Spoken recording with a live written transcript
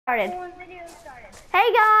started.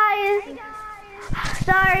 Hey guys!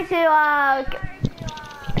 Sorry to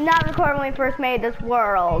not record when we first made this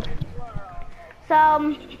world.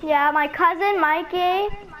 So yeah, my cousin Mikey.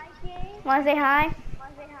 Wanna say hi?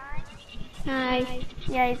 Hi.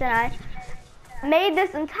 Yeah, he said hi. Made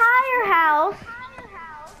this entire house.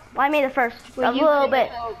 Well, I made the first a little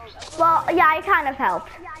bit. Well, yeah, I kind of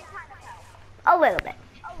helped. A little bit.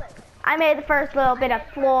 I made the first little bit of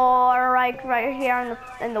floor right here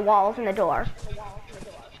in the walls and the door.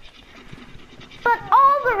 But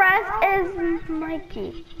all the rest is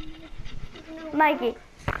Mikey. Mikey.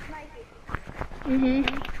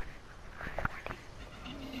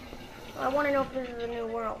 I want to know if this is a new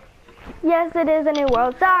world. Yes, it is a new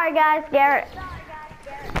world. Sorry guys, Garrett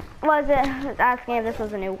was asking if this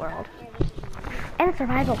was a new world. And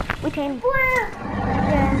survival. We tamed.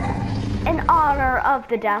 Yes. In honor of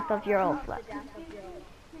the death of your old flip.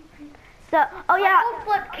 So, oh yeah. My old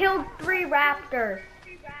flip killed 3 raptors.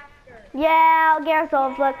 Yeah, Garrett's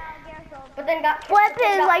old flip. But then got Flip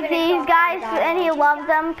is like these guys, and he loves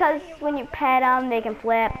them because when you pet them, they can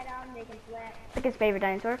flip. Like his favorite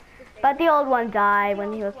dinosaur. But the old one died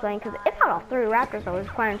when he was playing because it fought all 3 raptors, so it was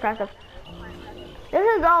quite impressive. This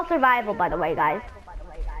is all survival, by the way, guys.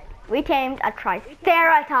 We tamed a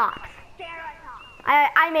triceratops.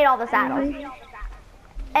 I made all the saddles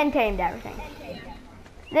and tamed everything.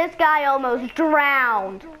 This guy almost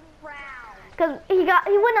drowned because he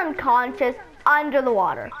went unconscious under the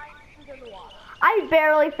water. I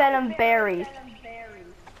barely fed him berries.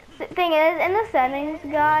 The thing is, in the settings,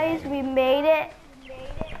 guys, we made it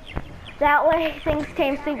that way things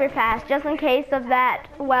tame super fast, just in case of that,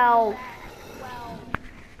 well,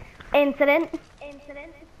 incident.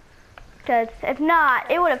 Because if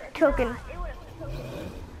not, it would have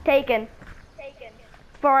taken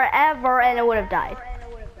forever and it would have died.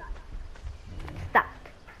 Stopped.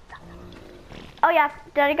 Oh yeah,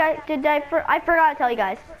 I forgot to tell you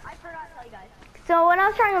guys. So when I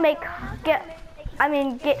was trying to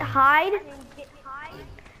get hide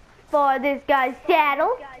for this guy's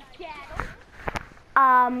saddle,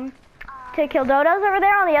 to kill dodos over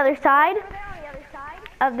there on the other side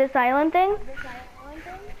of this island thing.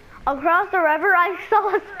 Across the river, I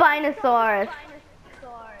saw a Spinosaurus.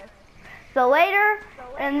 So later,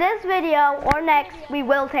 in this video, or next, we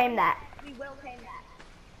will tame that.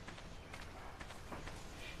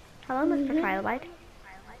 Hello, Mr. Trilobite.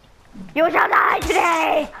 You shall die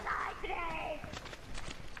today!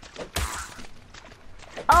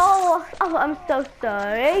 Oh, I'm so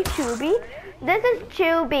sorry, Chubby. This is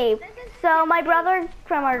Chubby. So my brother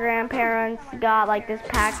from our grandparents got like this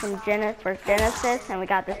pack from Genesis, and we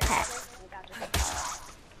got this pet.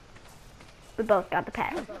 We both got the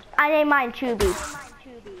pet. I named mine Chubby.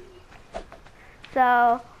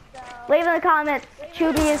 So leave in the comments,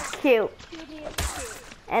 Chubby is cute.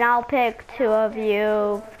 And I'll pick 2 of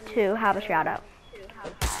you to have a shout out.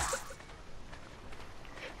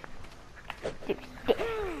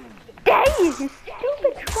 Dang you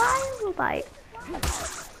stupid trilobite.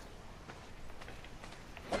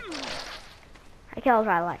 I killed a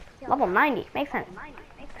trilobite. Level 90, makes sense.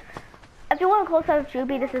 If you want a close up of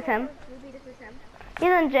Chubby, this is him. He's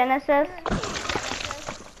in Genesis.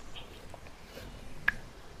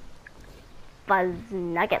 Fuzz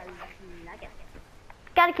nuggets.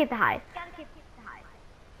 Gotta keep the hide.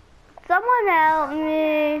 Someone help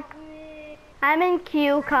me. I'm in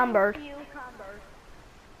cucumbered.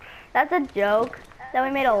 That's a joke that we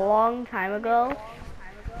made a long time ago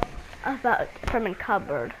about from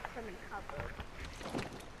encumbered.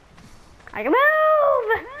 I can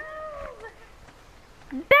move!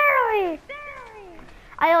 Barely!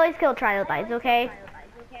 I always kill trilobites, okay?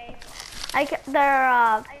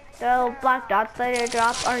 Their little black dots that they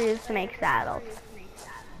drop are used to make saddles.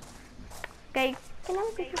 Okay, can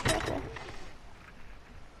I get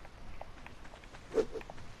this?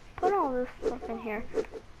 Put all this stuff in here.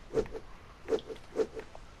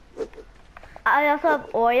 I also have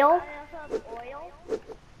oil.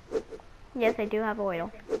 Yes, I do have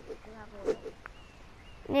oil.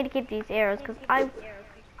 I need to keep these arrows because no,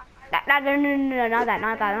 not that.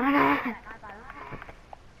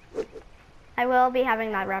 I will be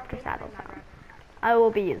having that raptor saddle sound. I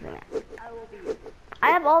will be using it. I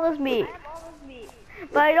have all this meat,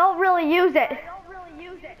 but I don't really use it.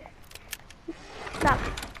 Stop.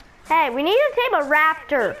 Hey, we need to tame a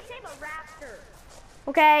raptor.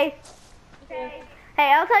 Okay? Hey,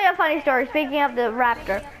 I'll tell you a funny story speaking of the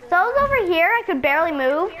raptor. So I was over here, I could barely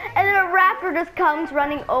move, and then a raptor just comes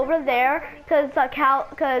running over there because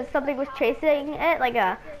something was chasing it, like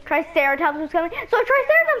a triceratops was coming. So a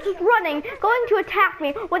triceratops was running, going to attack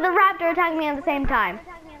me, with a raptor attacking me at the same time.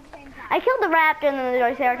 I killed the raptor and then the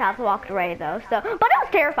triceratops walked away though. So, but it was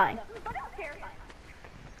terrifying.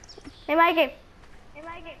 Hey, Mikey.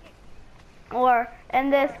 Or in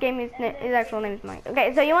this game, his actual name is Mike.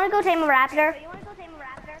 Okay, so you want to go tame a raptor?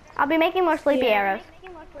 I'll be making more sleepy arrows.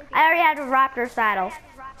 I already have a raptor saddle.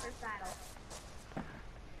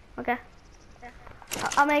 Okay.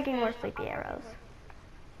 I'm making more sleepy arrows.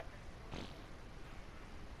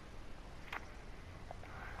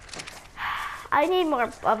 I need more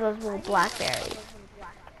of those little blackberries.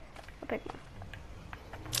 I'll pick one.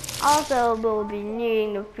 Also, we'll be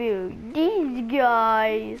needing a few these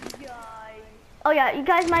guys. Oh yeah, you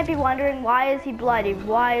guys might be wondering, why is he bloody?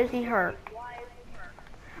 Why is he hurt?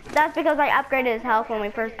 That's because I upgraded his health when we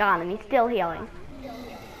first got him. He's still healing.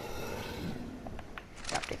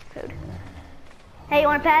 Drop this food. Hey, you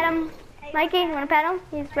want to pet him? Mikey, you want to pet him?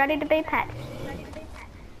 He's ready to be pet.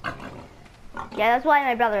 Yeah, that's why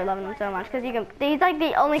my brother loves him so much, because he's like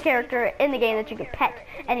the only character in the game that you can pet,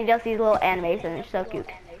 and he does these little animations, it's so cute.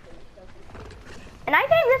 And I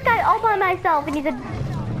tamed this guy all by myself, and this is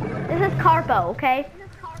Carpo, okay?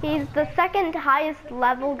 He's the second highest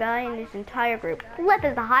level guy in this entire group. Flip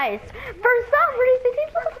is the highest. For some reason,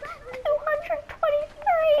 he's level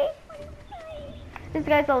 223. This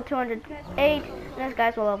guy's level 208, and this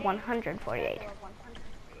guy's level 148.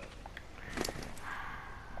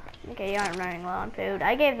 Okay, you aren't running low on food.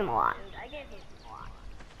 I gave them a lot.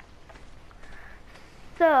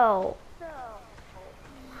 So,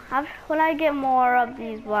 when I get more of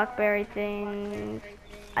these blackberry things,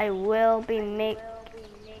 I will be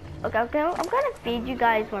Okay, I'm gonna feed you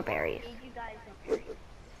guys more berries.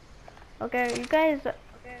 Okay, you guys are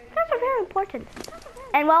very important.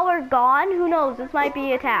 And while we're gone, who knows? This might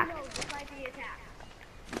be attacked.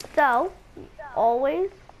 So,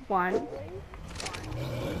 always one.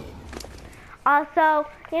 Also,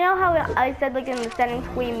 you know how I said like in the settings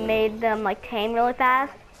we made them like tame really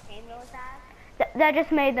fast? That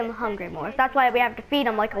just made them hungry more. So that's why we have to feed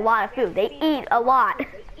them like a lot of food. They eat a lot.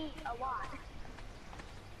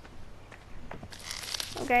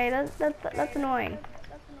 Okay, that's annoying.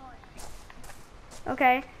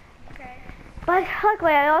 Okay. But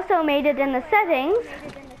luckily I also made it in the settings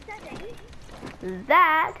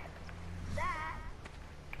that,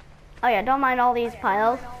 oh yeah, don't mind all these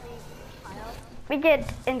piles. We get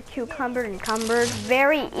encumbered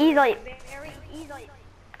very easily.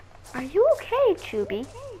 Are you okay, Chubby?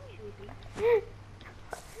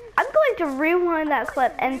 I'm going to rewind that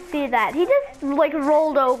clip and see that. He just like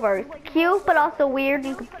rolled over. It's cute, but also weird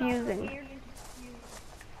and confusing.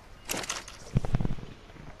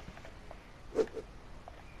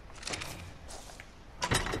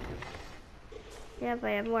 Yeah, but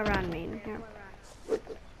I have more around me in here.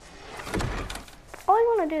 Always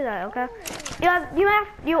want to do that, okay?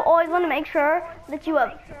 You always want to make sure that you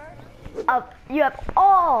have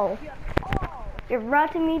all your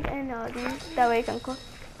rotten meat and that way you can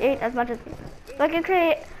eat as much as. So I can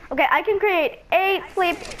create. Okay, I can create 8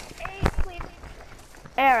 sleep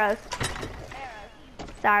arrows.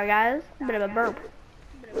 Sorry guys, a bit of a burp.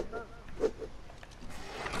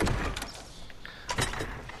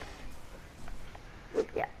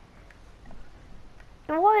 Yeah.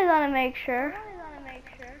 You always want to make sure.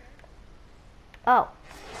 Oh,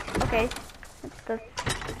 okay.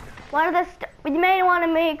 You may want to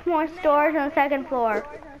make more storage on the second floor.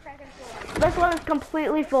 This one is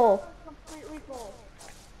completely full.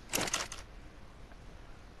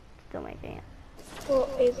 Still making it. Well,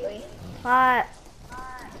 Paisley. What?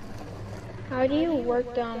 How do you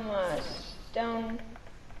work on stone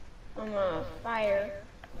on a fire?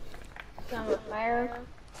 On a fire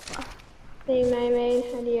thing I made.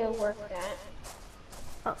 How do you work that?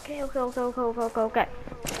 Okay.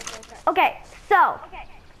 Okay, so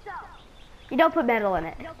you don't put metal in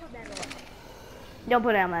it. Don't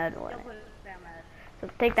put metal in it. So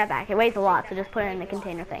take that back. It weighs a lot, so just put it in the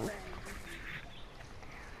container thing.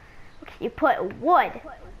 Okay, you put wood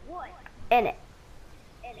in it.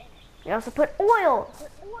 You also put oil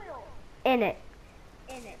in it.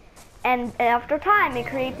 And after time, it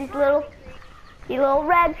creates these little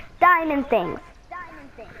red diamond things.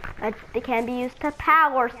 They can be used to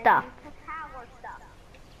power stuff.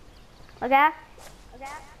 Okay?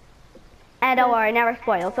 And don't worry, never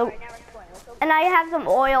spoil. So, and I have some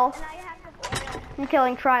oil. I'm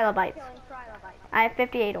killing trilobites. I have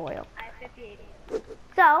 58 oil.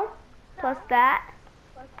 So, plus that,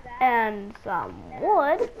 and some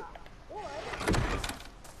wood,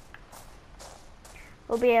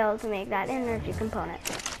 we'll be able to make that energy component.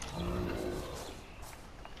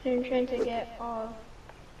 I'm trying to get all.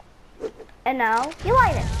 And now, you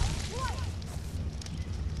light it.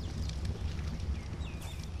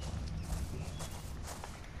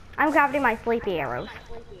 I'm crafting my sleepy arrows.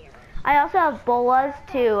 I also have bolas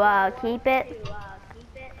to keep it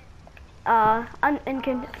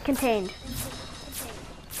contained.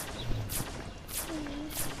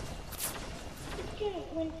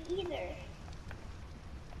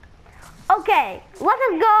 Okay, let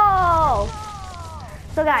us go!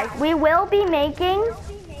 So guys, we will be making,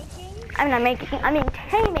 I mean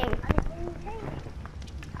taming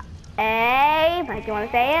Mike, you want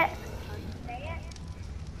to say it?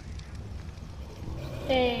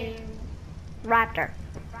 Raptor.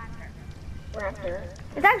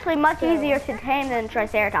 It's actually much easier to tame than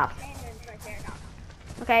Triceratops.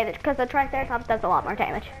 Okay, because the Triceratops does a lot more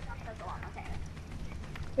damage.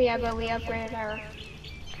 Yeah, but we upgraded our...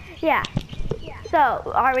 Yeah.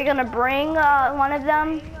 So, are we gonna bring one of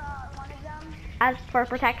them as for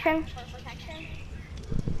protection?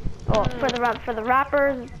 Or for the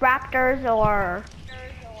raptors, or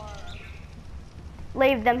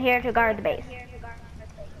leave them here to guard the base?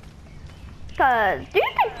 Cause do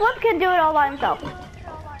you think Flip can do it all by himself?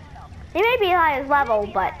 He may be highest level,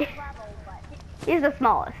 but he's the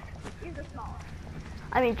smallest.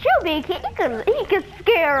 I mean, Chubby, he could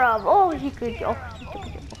scare him. He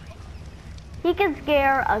can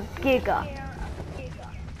scare a Giga.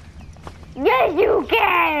 Yes, you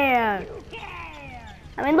can!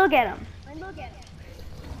 I mean, look at him.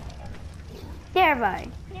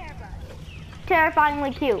 Terrifying.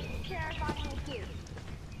 Terrifyingly cute.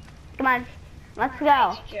 Come on, let's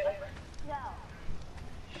go.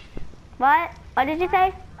 What? What did you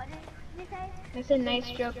say? That's a nice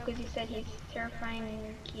joke because you said he's terrifying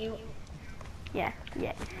and cute. Yeah.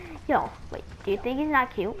 Yo, wait, do you think he's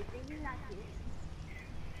not cute?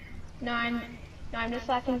 No, I'm just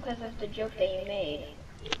laughing because of the joke that you made.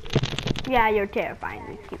 Yeah, you're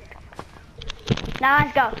terrifyingly cute. Now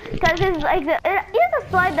let's go. Cause it's like he has a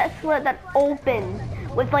slide that opens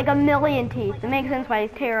with like a million teeth. It makes sense why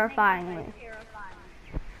he's terrifyingly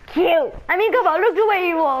cute. I mean, come on, look the way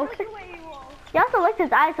he walks. He also licks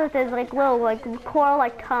his eyes with his like little like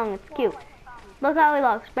coral-like tongue. It's cute. Look how he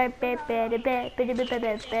looks.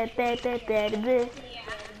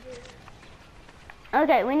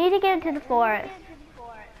 Okay, we need to get into the forest.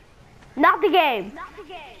 Not the game.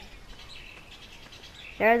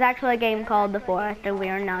 There is actually a game called The Forest, and we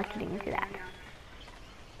are not getting into that.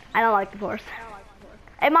 I don't like the forest.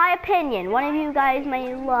 In my opinion, one of you guys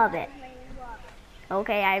may love it.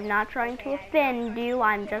 Okay, I'm not trying to offend you.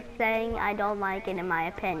 I'm just saying I don't like it in my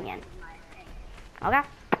opinion. Okay?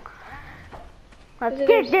 Let's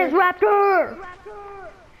get this raptor!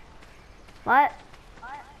 What?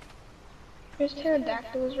 There's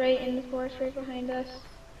pterodactyls right in the forest right behind us.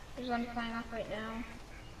 There's one flying off right now.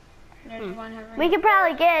 There's one hovering. We could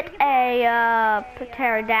probably get a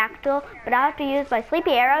pterodactyl, but I have to use my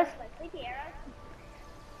sleepy arrows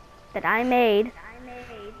that I made.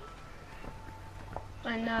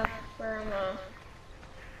 Enough for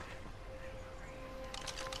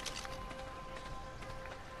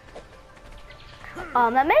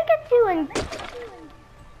that may get you in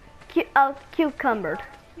cucumbered.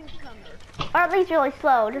 Or at least really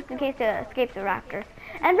slow, just in case to escape the raptors.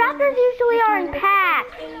 And raptors usually are in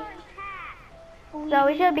packs. So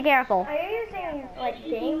we should be careful. Are you using like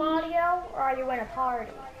game audio or are you in a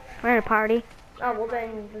party? We're in a party. Oh, well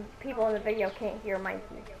then the people in the video can't hear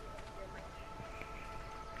Mikey.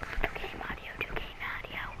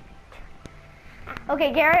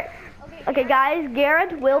 Okay, Garrett. Okay, guys,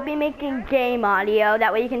 Garrett will be making game audio.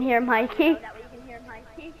 That way you can hear Mikey.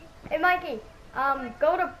 Hey, Mikey,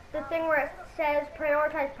 go to the thing where it says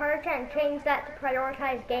prioritize party chat and change that to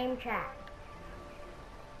prioritize game chat.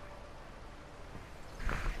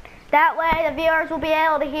 That way the viewers will be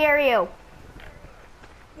able to hear you.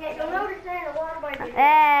 Yeah, you'll notice that in a lot of my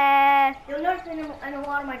videos. You'll notice in a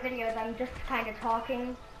lot of my videos, I'm just kind of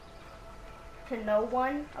talking to no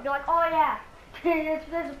one. I'll be like, oh yeah, this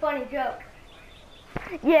is a funny joke.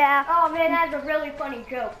 Yeah. Oh man, that's a really funny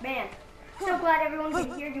joke, man. So glad everyone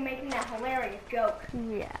can hear you making that hilarious joke.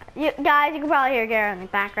 Yeah. Guys, you can probably hear Garrett in the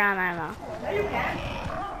background. I don't know. No, you can.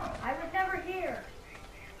 I was never here.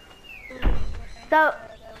 So.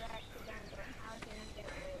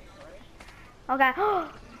 Okay. So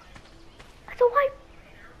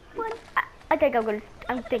what? I think I'm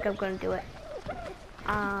gonna do it.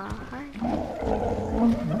 No,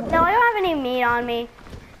 I don't have any meat on me.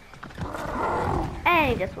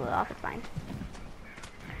 And he just blew it off. It's fine.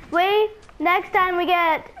 Next time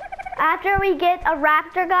after we get a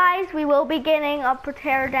raptor, guys, we will be getting a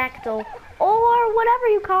pterodactyl or whatever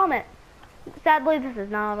you call it. Sadly, this is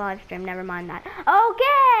not a live stream. Never mind that.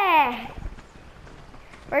 Okay.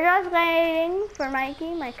 We're just waiting for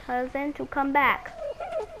Mikey, my cousin, to come back.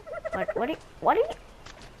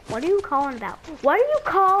 What are you calling about? What are you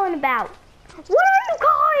calling about? What are you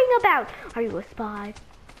calling about? Are you a spy?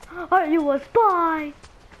 Are you a spy?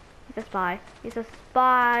 He's a spy. He's a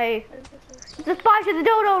spy. He's a spy to the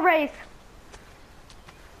dodo race.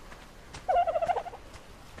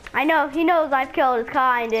 I know, he knows I've killed his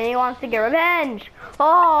kind and he wants to get revenge.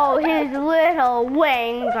 Oh, his little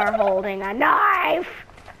wings are holding a knife.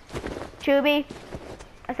 Chubby,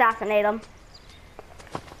 assassinate him.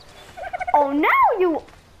 Oh, now you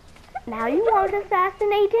won't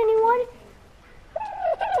assassinate anyone?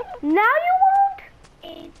 Now you won't?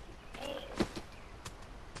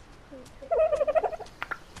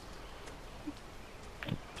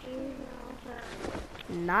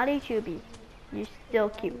 Naughty Chubby. You're still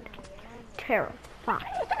cute. Terrifying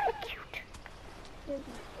cute.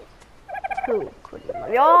 Who couldn't love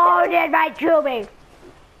you? Oh, did my Chubby!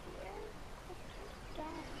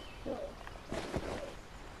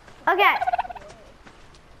 Okay.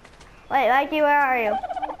 Wait, Mikey, where are you?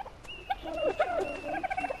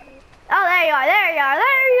 Oh, there you are, there you are,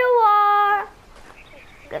 there you are!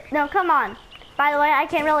 Good. No, come on. By the way, I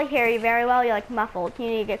can't really hear you very well. You're like muffled. You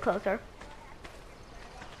need to get closer.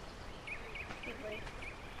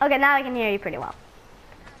 Okay, now I can hear you pretty well.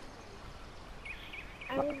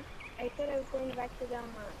 I said I was going back to the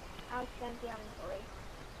house empty inventory.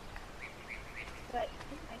 But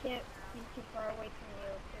I can't be too far away from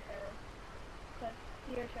you because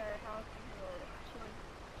here's our house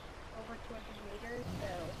over 200 meters,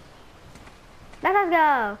 so. Let us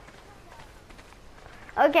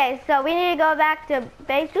go. Okay, so we need to go back to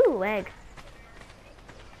base. Ooh, eggs.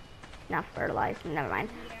 Not fertilized, never mind.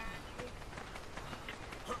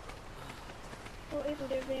 Well, if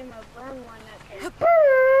there's a brown one that's it's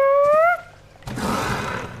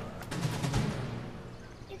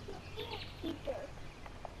an eater.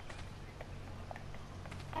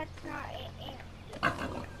 That's not an ant.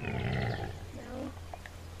 No.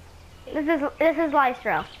 This is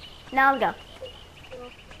Lystro. Now let's go.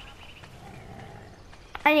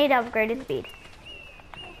 I need to upgrade his speed.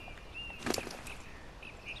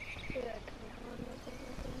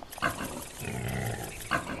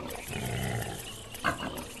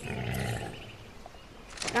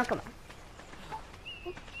 Now come on.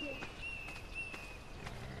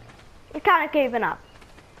 It's kind of keeping up.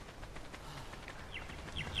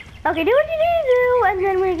 Okay, do what you need to do, and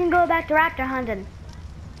then we can go back to raptor hunting.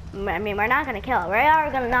 I mean, we're not gonna kill it. We are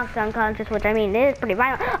gonna knock it unconscious, which I mean, it is pretty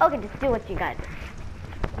violent. Okay, just do what you got.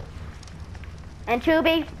 And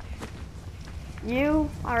Chubby, you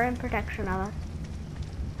are in protection of us.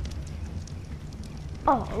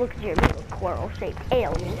 Oh, look at your little squirrel-shaped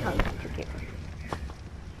alien tongue. Too cute.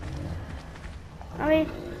 Okay.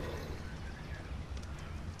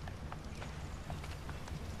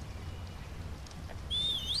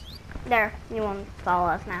 There, you won't follow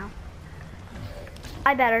us now.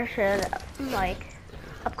 I better should, like,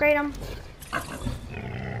 upgrade him.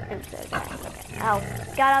 Oh,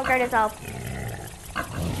 gotta upgrade himself.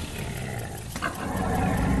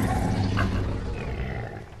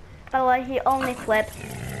 By the way, he only flips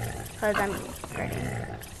because I'm upgrading.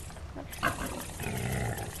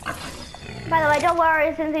 By the way, don't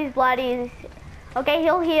worry, since he's bloody, okay,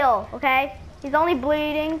 he'll heal, okay? He's only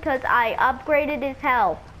bleeding because I upgraded his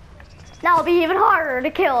health. Now it'll be even harder to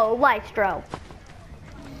kill Lystro.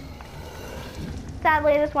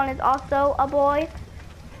 Sadly, this one is also a boy.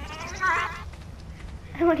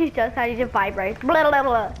 And when he does that, he just vibrates. Blah, blah,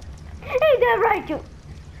 blah. He did right,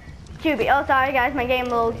 Chubby. Oh, sorry, guys. My game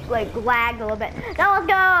will, like, lagged a little bit. Now let's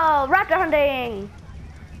go! Raptor hunting!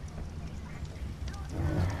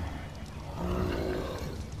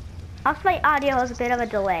 Also, my audio has a bit of a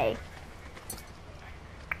delay.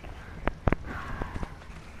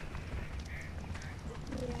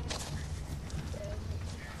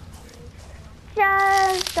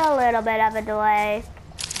 Just a little bit of a delay.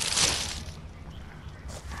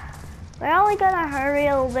 We're only gonna hurry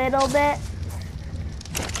a little bit.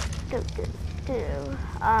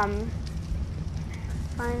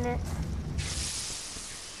 Find it.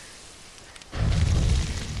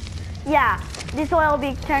 Yeah, this oil will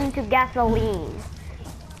be turned to gasoline.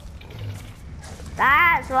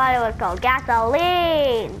 That's what it was called,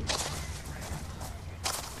 gasoline.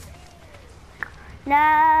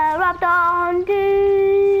 Now raptor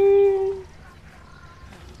hunting.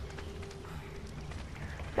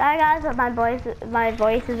 Sorry guys, my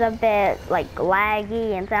voice is a bit like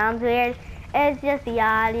laggy and sounds weird. It's just the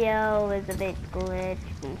audio is a bit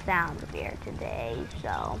glitched and sounds weird today,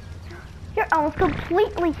 so you're almost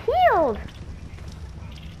completely healed.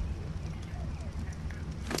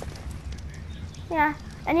 Yeah,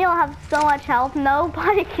 and you'll have so much health,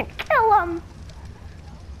 nobody can kill him.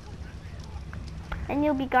 And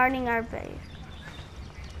you'll be guarding our base.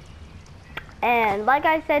 And like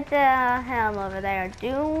I said to him over there,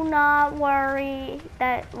 do not worry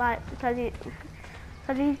that because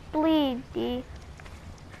he's bleedy.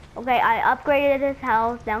 Okay, I upgraded his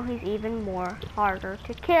health. Now he's even more harder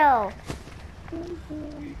to kill.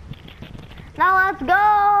 Now let's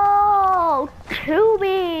go,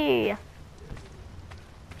 Tubi.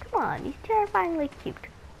 Come on, he's terrifyingly cute.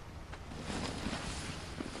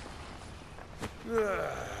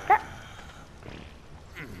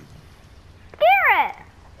 Garrett!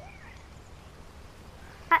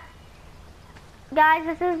 Guys,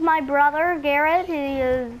 this is my brother, Garrett.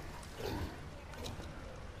 This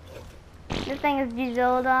thing is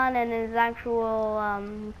Gizildon, and his actual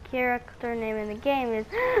character name in the game is...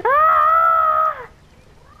 Ah!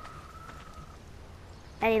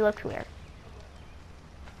 And he looks weird.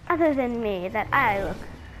 Other than me, that I look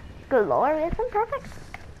glorious and perfect.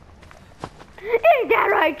 Ain't that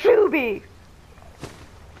right, Chubby?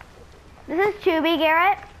 This is Chubby,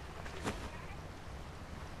 Garrett.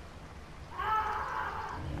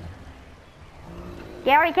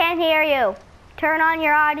 Gary can't hear you. Turn on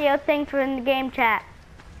your audio thing from the game chat.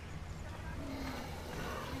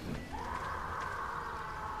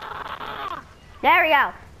 There we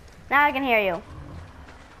go. Now I can hear you.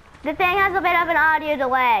 The thing has a bit of an audio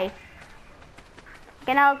delay.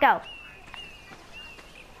 Okay, now let's go.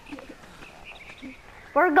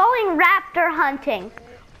 We're going raptor hunting.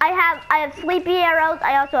 I have sleepy arrows,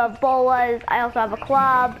 I also have bolas, I also have a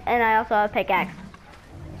club, and I also have a pickaxe.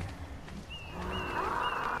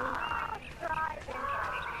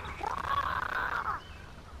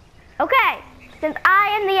 Okay, since I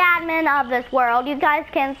am the admin of this world, you guys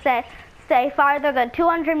can stay farther than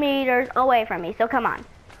 200 meters away from me, so come on.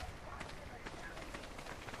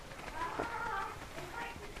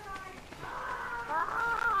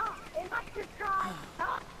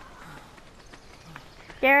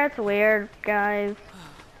 Garrett's weird, guys.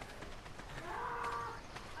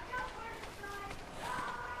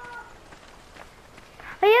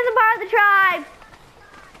 He isn't part of the tribe.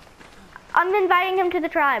 I'm inviting him to the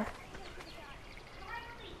tribe.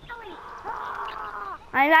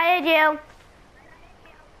 I invited you.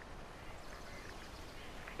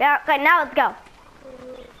 Yeah, okay, now let's go.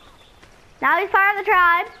 Now he's part of the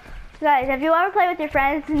tribe. Guys, if you ever play with your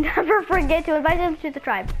friends, never forget to invite them to the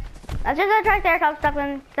tribe. That's just a triceratops stuck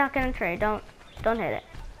in a tree. Don't hit it.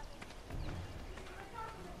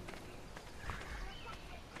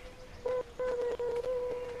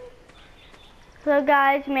 So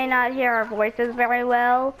guys, you may not hear our voices very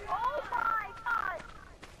well. Oh my god!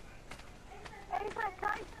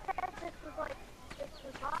 Guys said this was like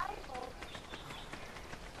survival.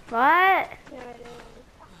 What? I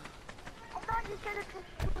thought you said it was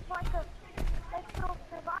like a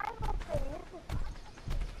survival thing.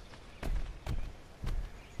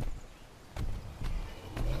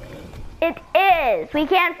 It is. We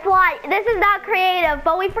can't fly. This is not creative,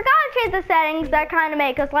 but we forgot to change the settings that kind of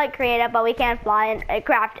make us like creative, but we can't fly and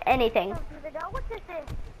craft anything. Do they know what this is?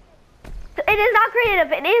 It is not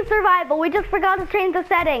creative. It is survival. We just forgot to change the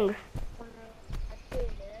settings.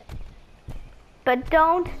 But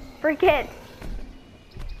don't forget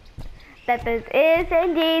that this is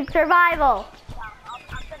indeed survival. I'm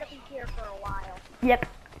gonna be here for a while. Yep.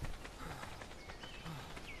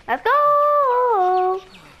 Let's go.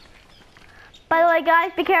 By the way,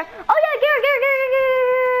 guys, be careful. Oh yeah,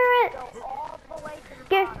 Garrett. Go all the way to the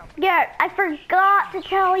bottom. Garrett, I forgot to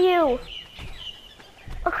tell you.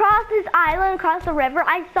 Across this island, across the river,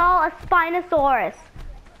 I saw a Spinosaurus.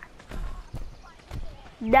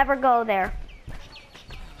 Never go there.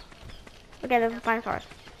 Okay, there's a Spinosaurus.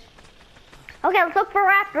 Okay, let's look for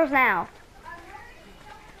raptors now.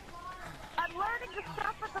 I'm learning the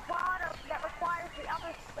stuff at the bottom that requires the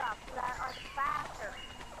other stuff that are faster.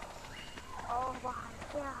 Oh my,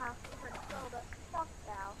 yeah, I have to throw the stuff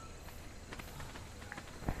now.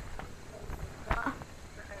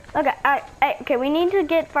 Okay, okay, we need to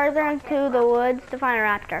get further into the woods to find a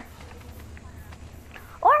raptor.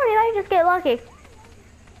 Or we might just get lucky.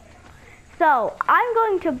 So, I'm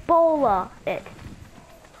going to bola it.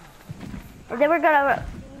 And then we're gonna...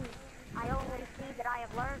 I only see that I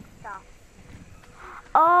have learned stuff.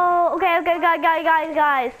 Oh, okay,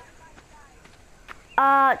 guys.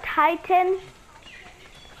 Titan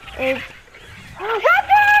is...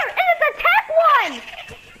 Raptor! It's a tech one!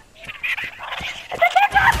 It's a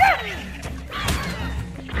tech raptor!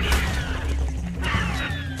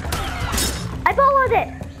 I followed it!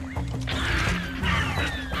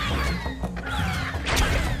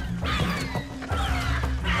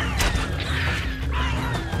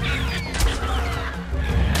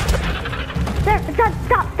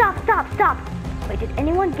 Did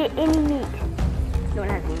anyone get any meat? No one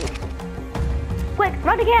has any meat. Quick,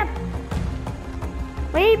 run to camp!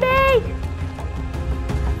 We need meat!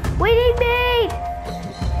 We need meat!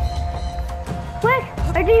 Quick,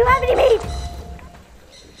 or do you have any meat?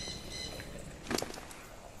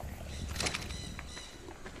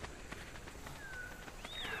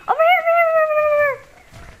 Over here, over here, over here, over here!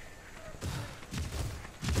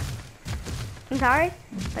 I'm sorry,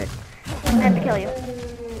 but I have to kill you.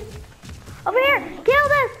 Over here! Kill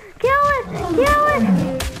this! Kill it! Kill it!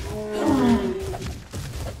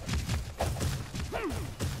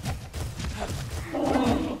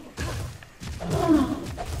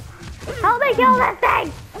 Help me kill this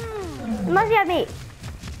thing! Unless you have meat.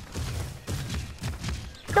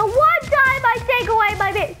 The one time I take away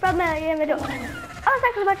my meat from the inventory. Oh, it's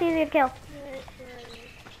actually much easier to kill.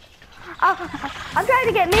 Oh, I'm trying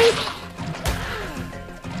to get meat.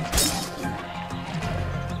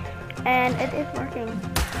 And it is working.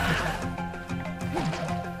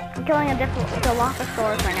 I'm killing a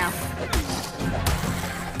Dilophosaurus right now.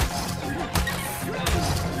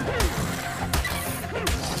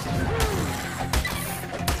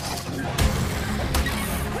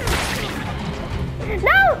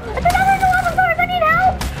 No! It's another Dilophosaurus! I need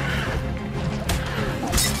help!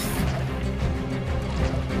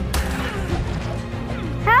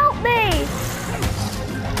 Help me!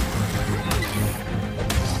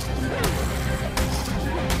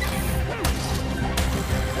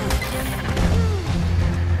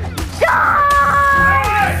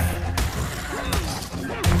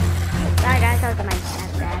 Sorry guys, that was my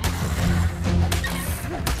bad.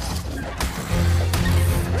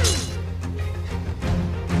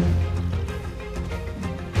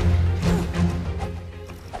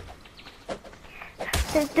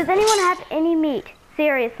 Does anyone have any meat?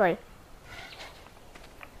 Seriously.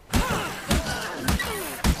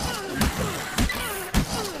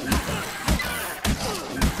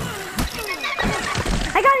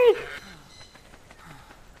 I got meat!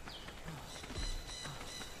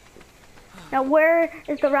 Now where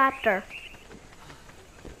is the raptor?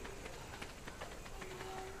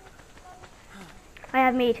 I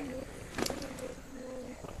have meat.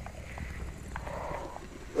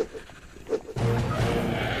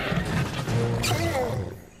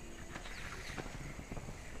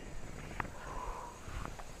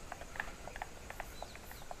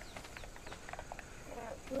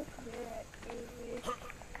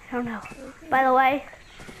 I don't know. By the way,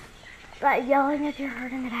 that yelling that you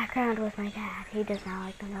heard in the background was my dad. He does not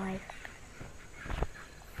like the noise.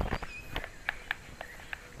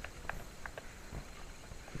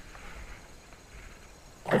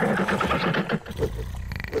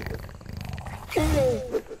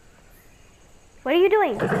 What are you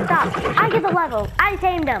doing? Stop. I get the level. I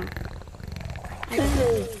tamed him.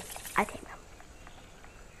 I tamed him.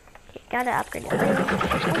 Okay, gotta upgrade it.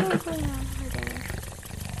 What's going on?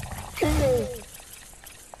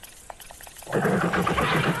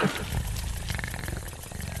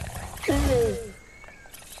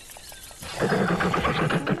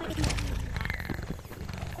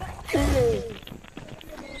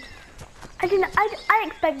 I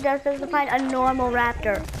expected us to find a normal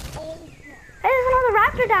raptor. Hey, there's another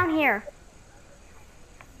raptor down here.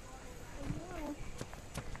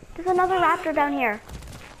 There's another raptor down here.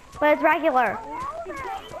 But it's regular.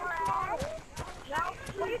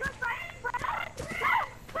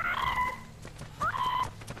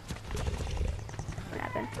 What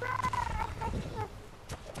happened?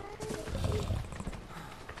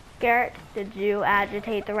 Garrett, did you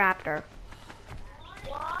agitate the raptor?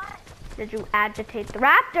 Did you agitate the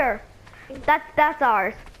raptor? That's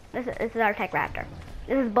ours. This is our tech raptor.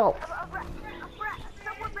 This is Bolt. Someone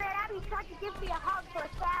ran at me, tried to give me a hug, so I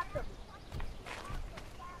stabbed him.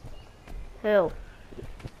 Who? It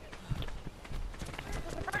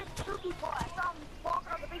was a very spooky boy. I saw him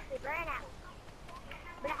walking on the beach, they ran at me.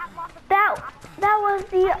 But I have lots of That was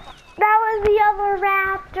the other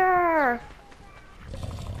raptor.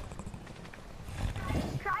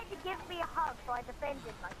 He tried to give me a hug, so I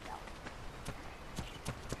defended myself.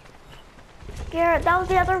 Garrett, that was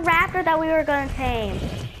the other raptor that we were gonna tame.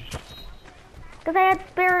 Cause I had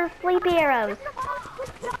spare sleepy arrows.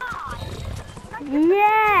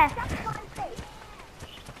 Yes.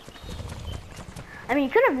 I mean, you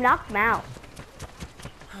could have knocked him out.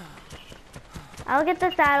 I'll get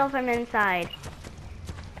the saddle from inside.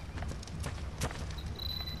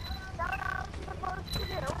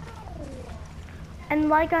 And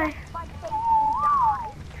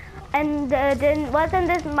wasn't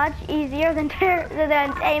this much easier than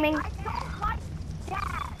taming?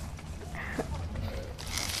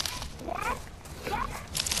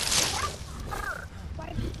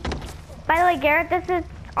 By the way, Garrett, this is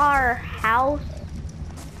our house.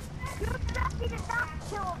 You expect me to not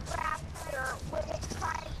kill a raptor when it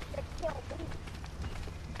tries to kill me.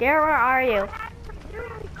 Garrett, where are you? I have some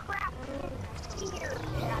really crap here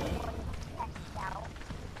that I want to test out.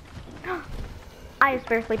 I have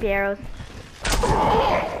spare sleepy arrows.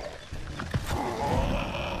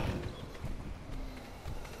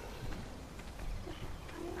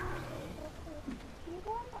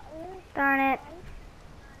 Darn it.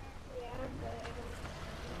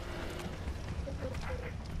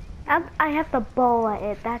 I have to bola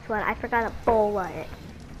it. That's what I forgot to bola it.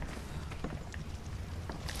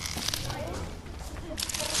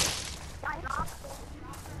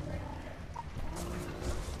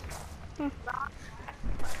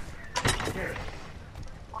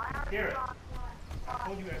 Garrett, I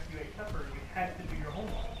told you after you ate supper you had to do your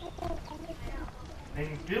homework.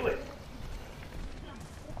 Then do it.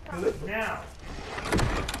 Do it now.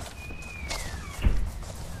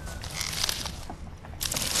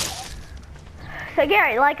 So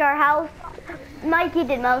Gary, like our house, Mikey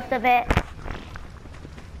did most of it.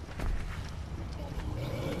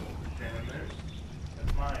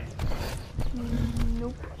 That's mine.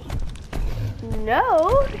 Nope.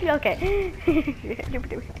 No? Okay.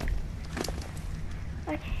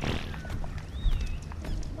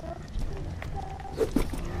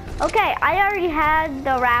 Okay, I already had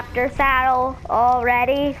the raptor saddle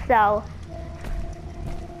already, so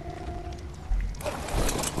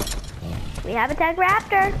we have a tag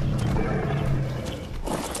raptor.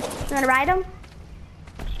 You wanna ride him?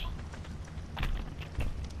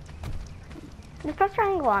 Just press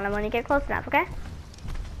triangle on him when you get close enough, okay?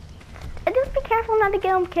 And just be careful not to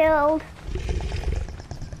get him killed.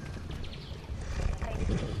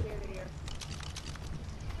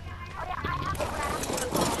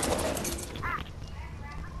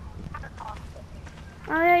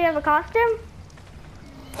 Oh yeah, you have a costume?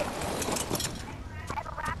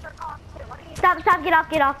 Stop, get off.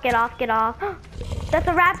 That's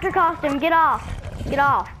a raptor costume, get off.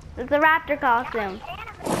 It's a raptor costume.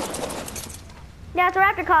 Yeah, it's a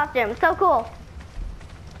raptor costume, so cool.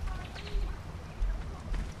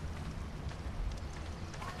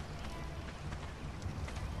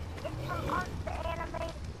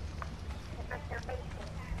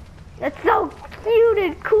 It's so cute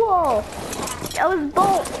and cool. It was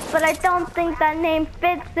Bolt, but I don't think that name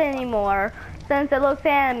fits anymore since it looks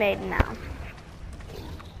animated now.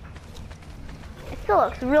 It still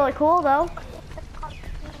looks really cool though.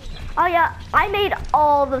 Oh yeah, I made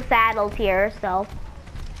all the saddles here, so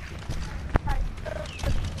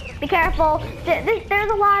be careful.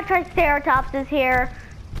 There's a lot of triceratopses here.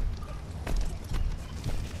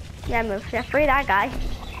 Yeah, move. Yeah, free that guy.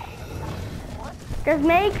 Just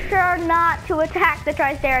make sure not to attack the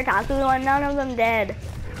triceratops. We want none of them dead.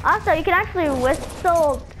 Also, you can actually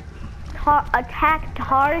whistle attack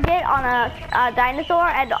target on a dinosaur,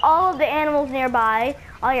 and all of the animals nearby,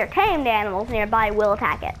 all your tamed animals nearby, will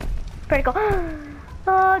attack it. Pretty cool.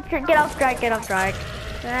 Oh, get off strike.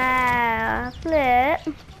 Ah, flip.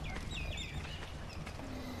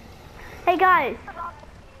 Hey guys.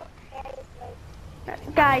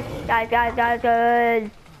 Guys.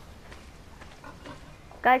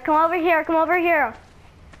 Guys, come over here. Come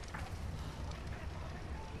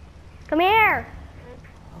here.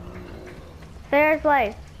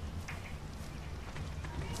 Seriously.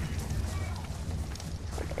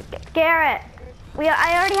 Garrett,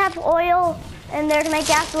 I already have oil in there to make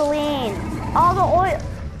gasoline. All the oil,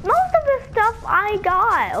 most of this stuff I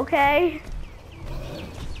got, okay?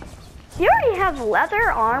 You already have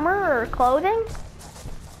leather, armor, or clothing?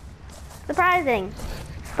 Surprising.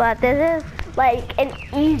 But this is like an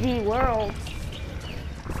easy world.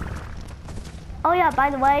 Oh yeah, by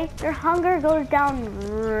the way, your hunger goes down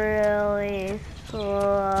really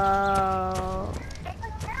slow.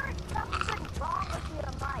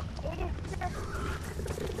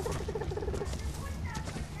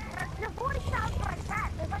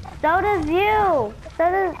 So does you.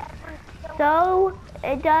 So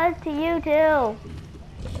it does to you too.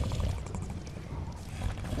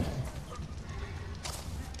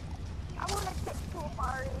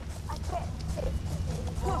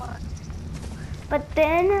 But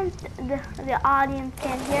then the audience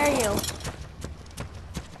can't hear you.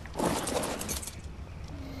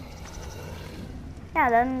 Yeah,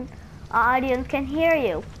 then the audience can hear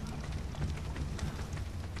you.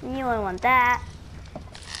 You don't want that.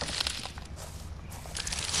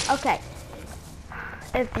 Okay.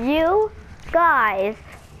 If you guys...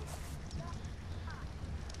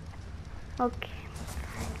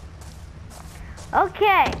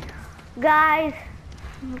 Okay, guys,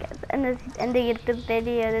 And this ending of the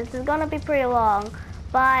video. This is gonna be pretty long,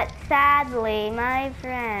 but sadly, my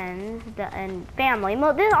friends and family.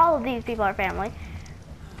 Well, all of these people are family.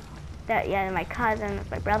 My cousin,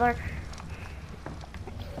 my brother.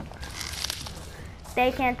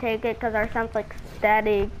 They can't take it because our sound's like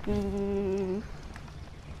static.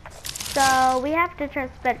 So we have to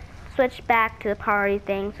switch back to the party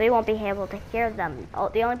thing, so you won't be able to hear them.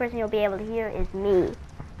 The only person you'll be able to hear is me.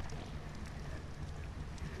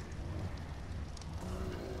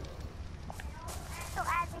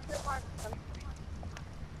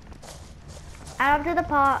 Add him to the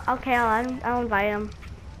pot. Okay, I'll invite him.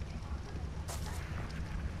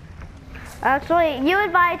 Actually, you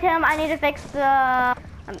invite him. I need to fix the.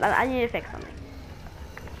 I need to fix something.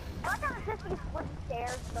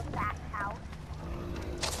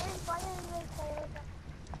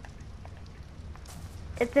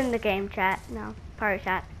 It's in the game chat. No, party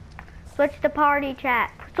chat. Switch to party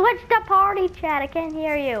chat. Switch to party chat. I can't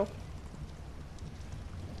hear you.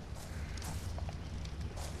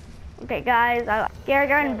 Okay, guys. Garrett,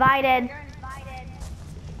 you're invited.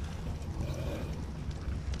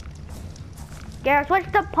 Garrett,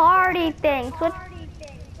 switch to party thing.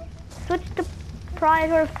 Switch to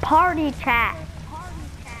private party chat.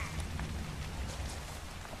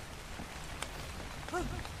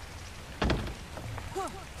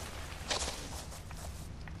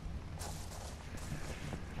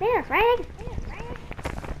 Yes, right?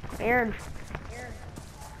 Weird.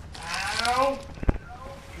 Ow!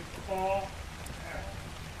 Fall.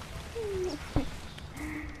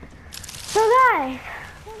 So guys,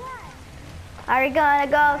 are we gonna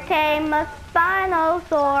go tame a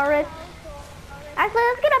Spinosaurus? Actually,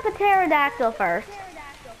 let's get a pterodactyl first.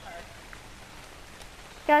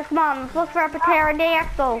 Guys, come on, let's look for a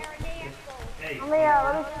pterodactyl.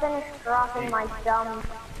 Let me finish dropping my dumb.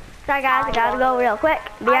 Sorry guys, I gotta go real quick.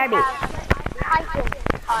 BRB. Titan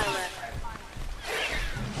armor.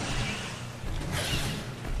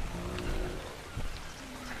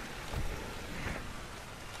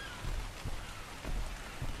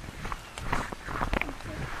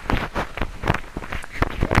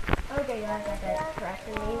 Okay, guys, I got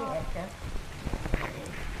correcting me. It's just.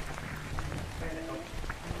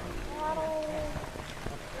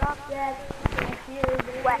 Drop that.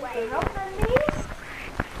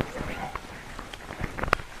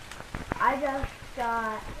 I just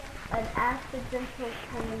got an accidental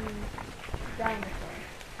clean dinosaur.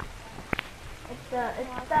 It's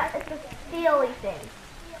a steely thing.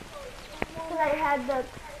 Because I had the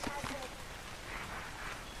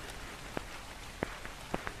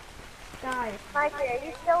guys. Mikey, are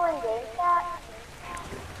you still in game chat?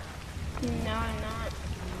 No, I'm not.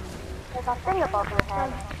 There's a thing above your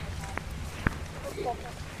head.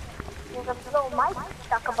 There's a little mic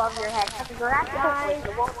stuck above your head because you're active.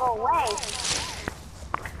 It won't go away.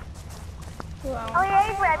 Well, Oh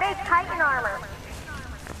yeah, Avery, I made Titan armor.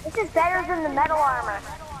 This is better than the metal armor.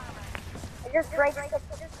 It just breaks a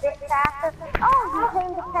bit faster. Oh, you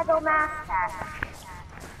named the Pego Mask Cat.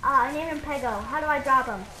 I named him Pego. How do I drop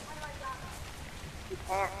him? You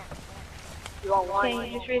can't. You are one.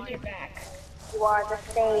 okay, you just raise your back. You are the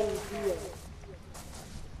same being.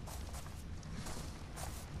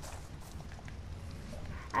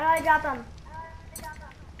 How do I drop him?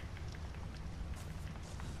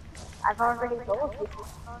 I've already told you.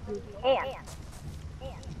 You can't.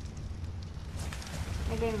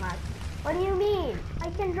 I didn't much. What do you mean? I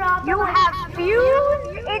can drop him. You have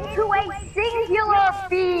fused into a singular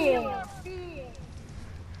being.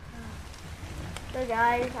 So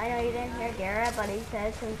guys, I know you didn't hear Garrett, but he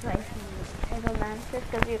said since I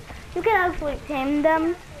because you can actually tame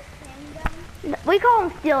them. We call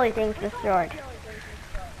them stealy things destroyed.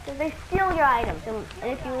 So they steal your items, and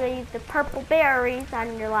if you leave the purple berries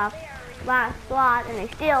on your last slot and they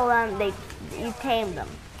steal them, you tame them.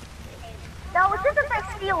 No, it doesn't say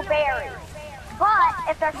steal berries. But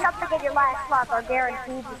if there's something in your last slot, they're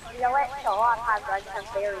guaranteed to steal it. So a lot of times I just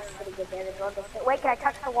have berries sitting in there and they'll just say, wait, can I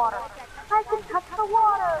touch the water? I can touch the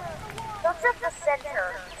water. That's just the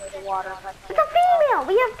center of the water. It's a female.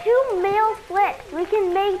 We have 2 male flips. We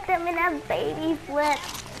can make them and have baby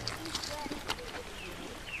flips.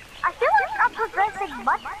 I feel like I'm progressing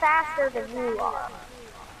much faster than you are.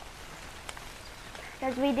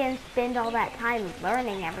 Because we didn't spend all that time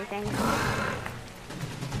learning everything.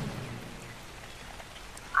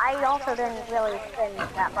 I also didn't really spend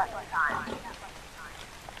that much time.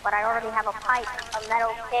 But I already have a pipe, a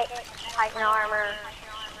metal pick, Titan armor.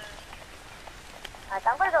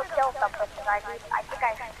 I'm gonna go kill something because I think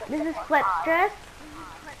I should. This is flip stress.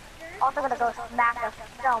 Also gonna go smack a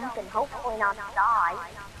stump and hopefully not die.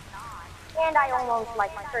 And I almost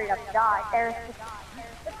like straight up died.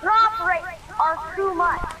 The drop rates are too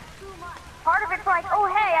much. Part of it's like, oh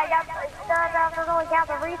hey, I got the really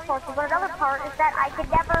gather resources, but another part is that I could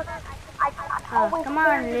never. Oh, come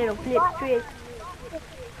on, little flip trick.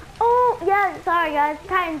 Oh, yeah, sorry guys,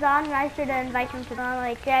 Titan's on, and I should invite him to on,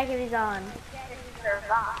 like, check if he's on.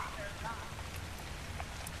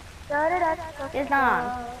 It's not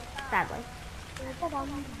on, sadly.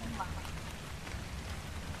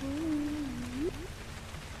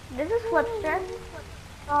 This is Flipster.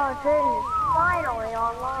 Oh, goodness, finally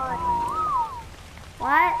online.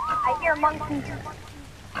 What? I hear monkeys.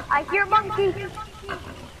 I hear monkeys.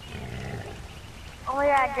 Oh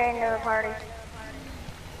yeah, Jane to the party.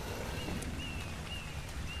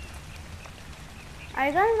 Are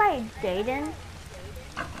you gonna invite Jaden?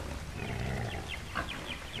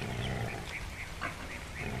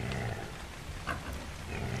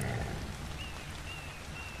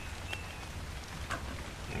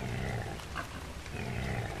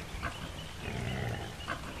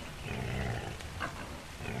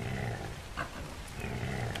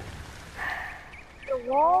 The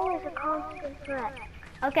wall is a constant threat.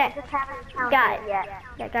 Okay, guys,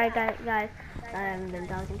 I haven't been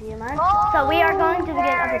talking to you much. So we are going to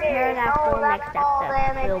get a pterodactyl next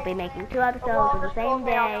episode. We'll be making 2 episodes on the same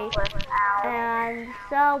day, and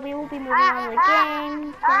so we will be moving on the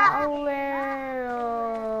game for a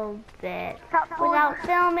little bit. Without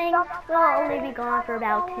filming, we'll only be gone for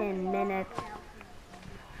about 10 minutes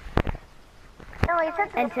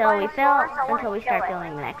until we start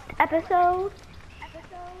filming the next episode.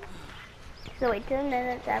 So wait 10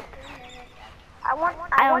 minutes after.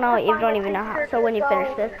 I don't know, you don't even know how. So when you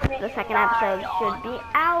finish this, the second episode should be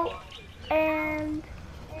out, and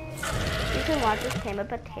you can watch us tame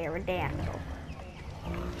up a pterodactyl.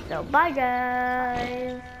 So bye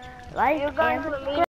guys, like and subscribe.